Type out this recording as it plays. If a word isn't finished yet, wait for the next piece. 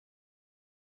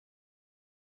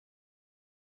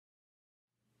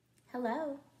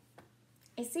Hello.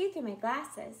 I see through my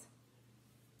glasses.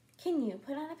 Can you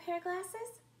put on a pair of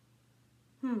glasses?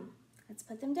 Let's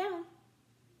put them down.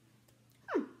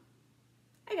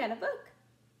 I got a book.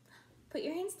 Put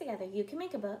your hands together. You can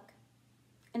make a book.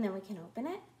 And then we can open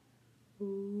it.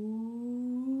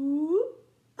 Ooh.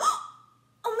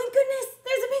 Oh my goodness,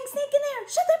 there's a pink snake in there.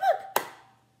 Shut that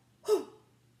book.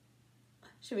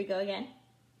 Should we go again?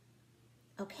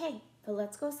 Okay, but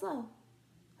let's go slow.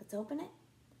 Let's open it.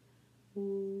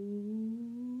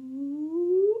 Ooh.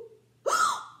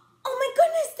 Oh my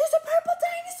goodness, there's a purple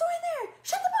dinosaur in there.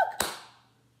 Shut the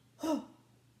book.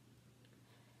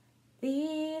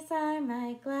 These are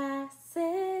my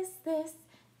glasses. This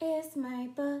is my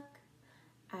book.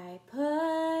 I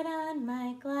put on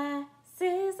my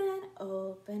glasses and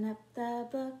open up the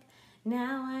book.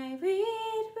 Now I read,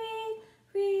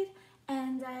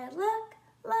 and I look.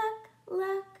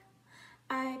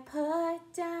 I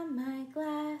put down my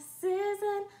glasses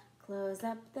and close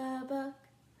up the book.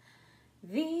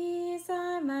 These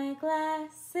are my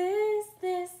glasses,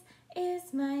 this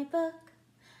is my book.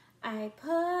 I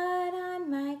put on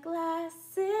my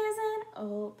glasses and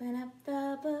open up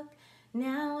the book.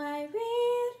 Now I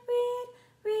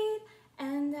read,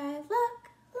 and I look.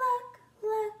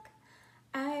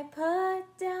 I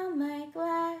put down my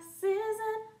glasses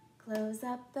and close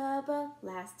up the book.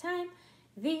 Last time.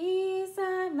 These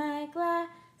are my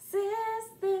glasses,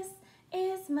 this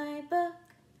is my book.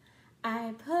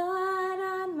 I put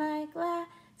on my glasses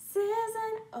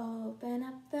and open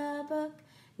up the book.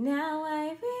 Now I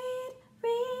read,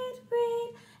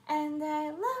 and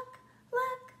I look.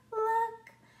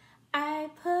 I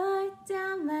put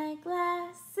down my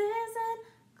glasses and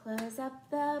close up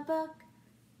the book.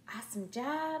 Awesome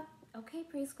job. Okay,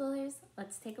 preschoolers,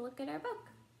 let's take a look at our book.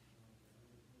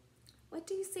 What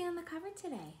do you see on the cover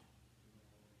today?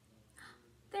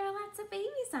 There are lots of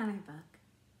babies on our book.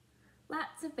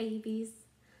 Lots of babies.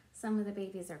 Some of the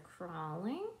babies are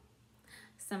crawling.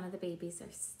 Some of the babies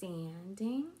are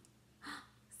standing.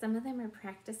 Some of them are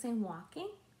practicing walking.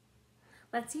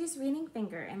 Let's use reading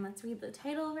finger and let's read the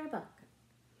title of our book.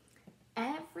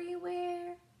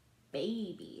 Everywhere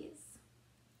Babies.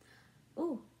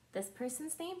 Ooh, this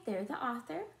person's name, they're the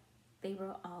author. They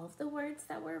wrote all of the words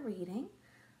that we're reading.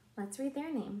 Let's read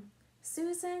their name.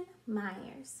 Susan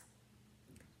Meyers.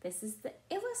 This is the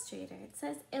illustrator. It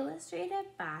says illustrated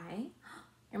by,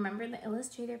 remember the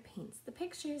illustrator paints the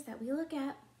pictures that we look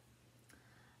at.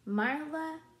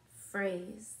 Marla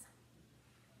Frazee.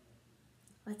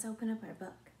 Let's open up our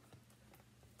book.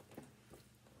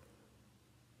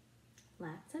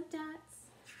 Lots of dots.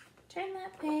 Turn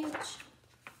that page.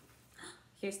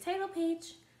 Here's title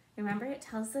page. Remember, it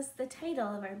tells us the title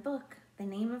of our book, the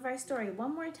name of our story.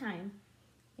 One more time.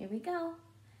 Here we go.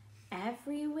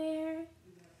 Everywhere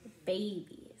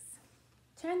Babies.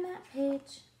 Turn that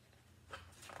page.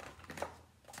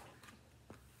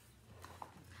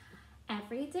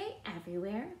 Every day,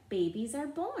 everywhere, babies are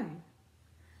born.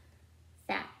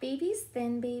 Fat babies,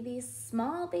 thin babies,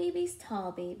 small babies,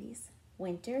 tall babies,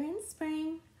 winter and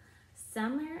spring,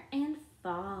 summer and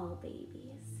fall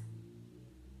babies.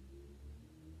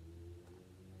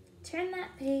 Turn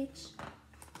that page.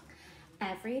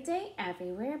 Every day,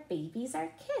 everywhere, babies are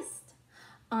kissed.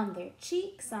 On their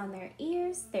cheeks, on their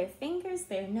ears, their fingers,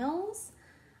 their nose,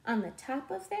 on the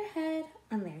top of their head,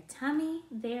 on their tummy,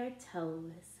 their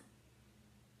toes.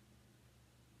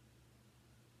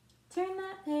 Turn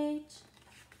that page.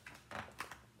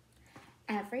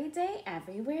 Every day,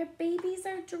 everywhere, babies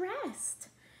are dressed.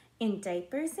 In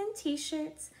diapers and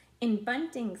t-shirts, in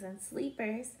buntings and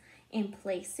sleepers, in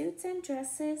play suits and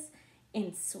dresses,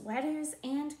 in sweaters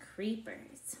and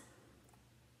creepers.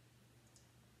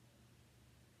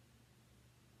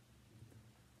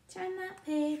 Turn that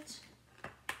page.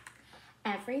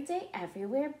 Every day,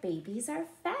 everywhere, babies are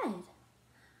fed.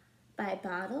 By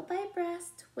bottle, by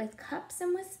breast, with cups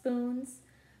and with spoons,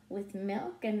 with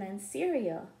milk and then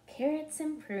cereal, carrots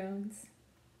and prunes.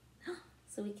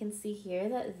 So we can see here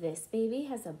that this baby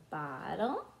has a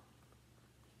bottle.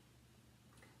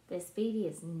 This baby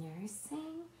is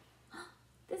nursing.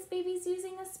 This baby's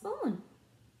using a spoon.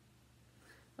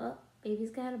 Oh,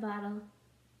 baby's got a bottle.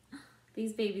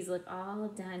 These babies look all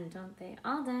done, don't they?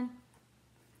 All done.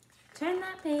 Turn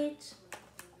that page.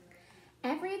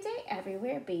 Every day,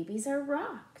 everywhere, babies are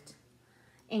rocked.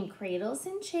 In cradles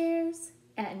and chairs,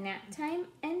 at nap time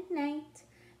and night,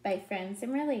 by friends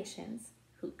and relations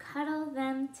who cuddle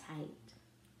them tight.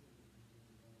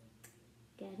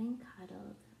 Getting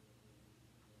cuddled.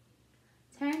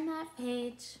 Turn that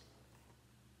page.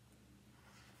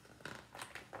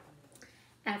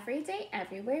 Every day,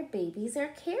 everywhere, babies are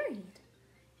carried.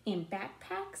 In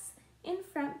backpacks in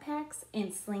front packs,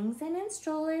 in slings and in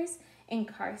strollers, in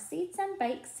car seats and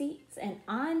bike seats, and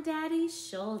on Daddy's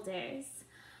shoulders.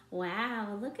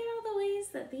 Wow, look at all the ways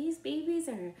that these babies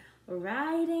are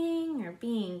riding or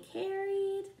being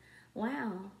carried.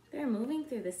 Wow, they're moving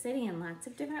through the city in lots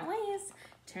of different ways.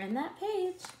 Turn that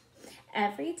page.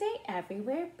 Every day,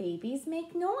 everywhere, babies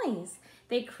make noise.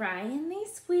 They cry and they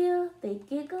squeal, they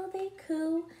giggle, they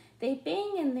coo, they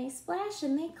bang and they splash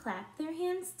and they clap their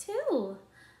hands too.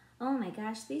 Oh my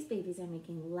gosh, these babies are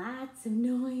making lots of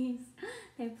noise.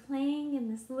 They're playing in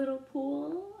this little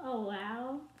pool. Oh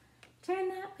wow. Turn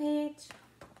that page.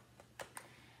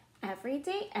 Every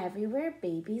day, everywhere,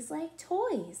 babies like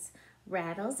toys,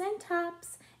 rattles and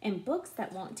tops, and books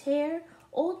that won't tear,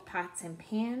 old pots and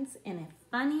pans, and a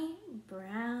funny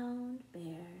brown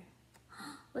bear.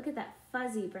 Look at that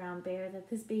fuzzy brown bear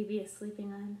that this baby is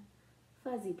sleeping on.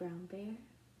 Fuzzy brown bear.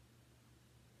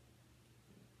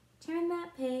 Turn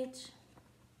that page.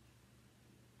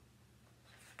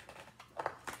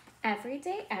 Every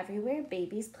day, everywhere,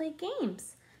 babies play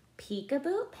games.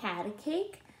 Peekaboo, pat a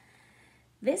cake,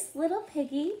 this little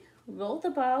piggy, roll the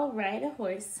ball, ride a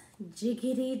horse,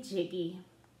 jiggity jiggy.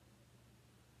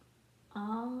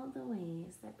 All the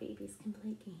ways that babies can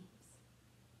play games.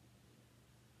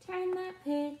 Turn that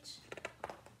page.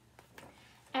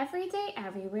 Every day,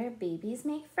 everywhere, babies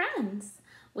make friends.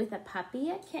 With a puppy,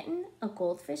 a kitten, a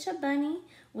goldfish, a bunny,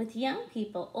 with young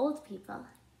people, old people,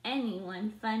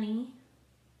 anyone funny.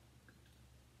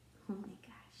 Oh my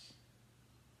gosh.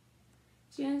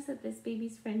 Do you notice that this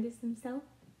baby's friend is himself?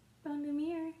 Found a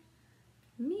mirror.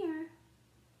 Mirror.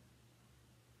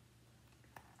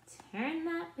 Turn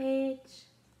that page.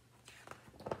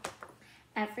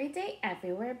 Every day,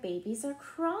 everywhere, babies are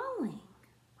crawling.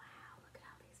 Wow, look at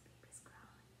all these babies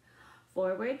crawling.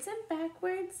 Forwards and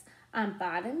backwards, on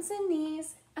bottoms and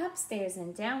knees, upstairs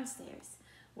and downstairs,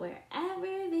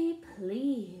 wherever they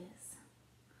please.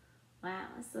 Wow,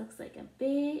 this looks like a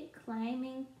big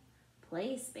climbing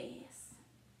play space.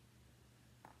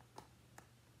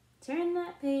 Turn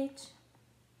that page.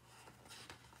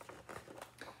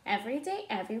 Every day,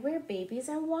 everywhere, babies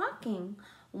are walking.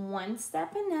 One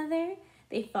step, another.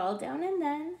 They fall down and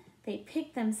then they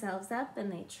pick themselves up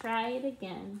and they try it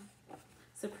again.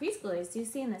 So preschoolers, do you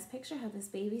see in this picture how this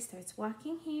baby starts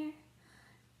walking here?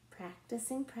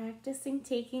 Practicing, practicing,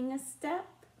 taking a step.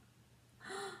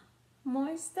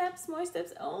 More steps, more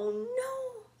steps. Oh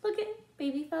no! Look at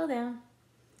baby fell down.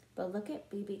 But look at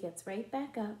baby gets right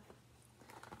back up.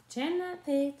 Turn that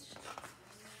page.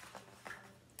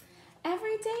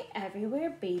 Every day, everywhere,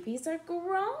 babies are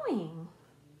growing.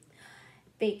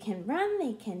 They can run,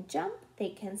 they can jump, they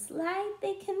can slide,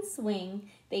 they can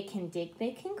swing, they can dig,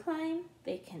 they can climb,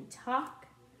 they can talk,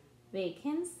 they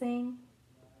can sing.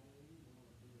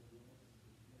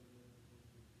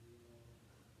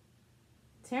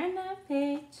 Turn that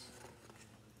page.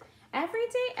 Every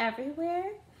day,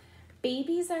 everywhere,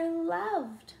 babies are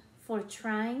loved for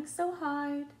trying so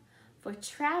hard, for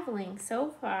traveling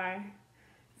so far,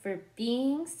 for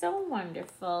being so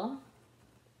wonderful.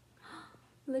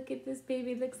 Look at this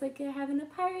baby, looks like they're having a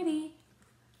party.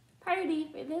 Party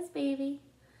for this baby.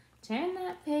 Turn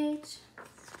that page.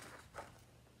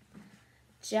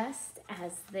 Just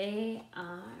as they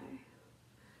are.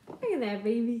 Look at that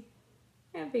baby.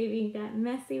 That baby got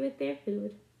messy with their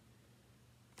food.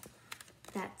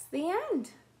 That's the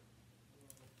end.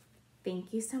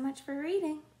 Thank you so much for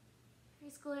reading.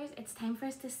 Preschoolers, it's time for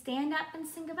us to stand up and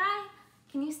sing goodbye.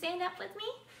 Can you stand up with me?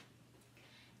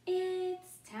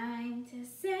 It's time to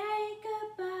say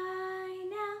goodbye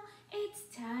now.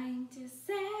 It's time to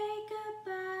say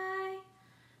goodbye.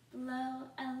 Blow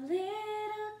a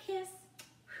little kiss.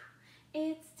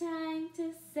 It's time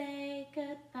to say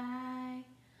goodbye.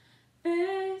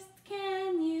 First,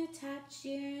 can you touch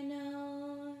your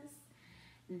nose?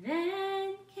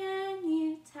 Then can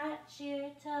you touch your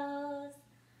toes?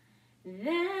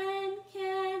 Then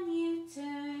can you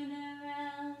turn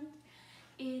around?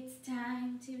 It's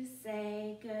time to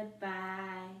say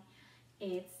goodbye.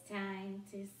 It's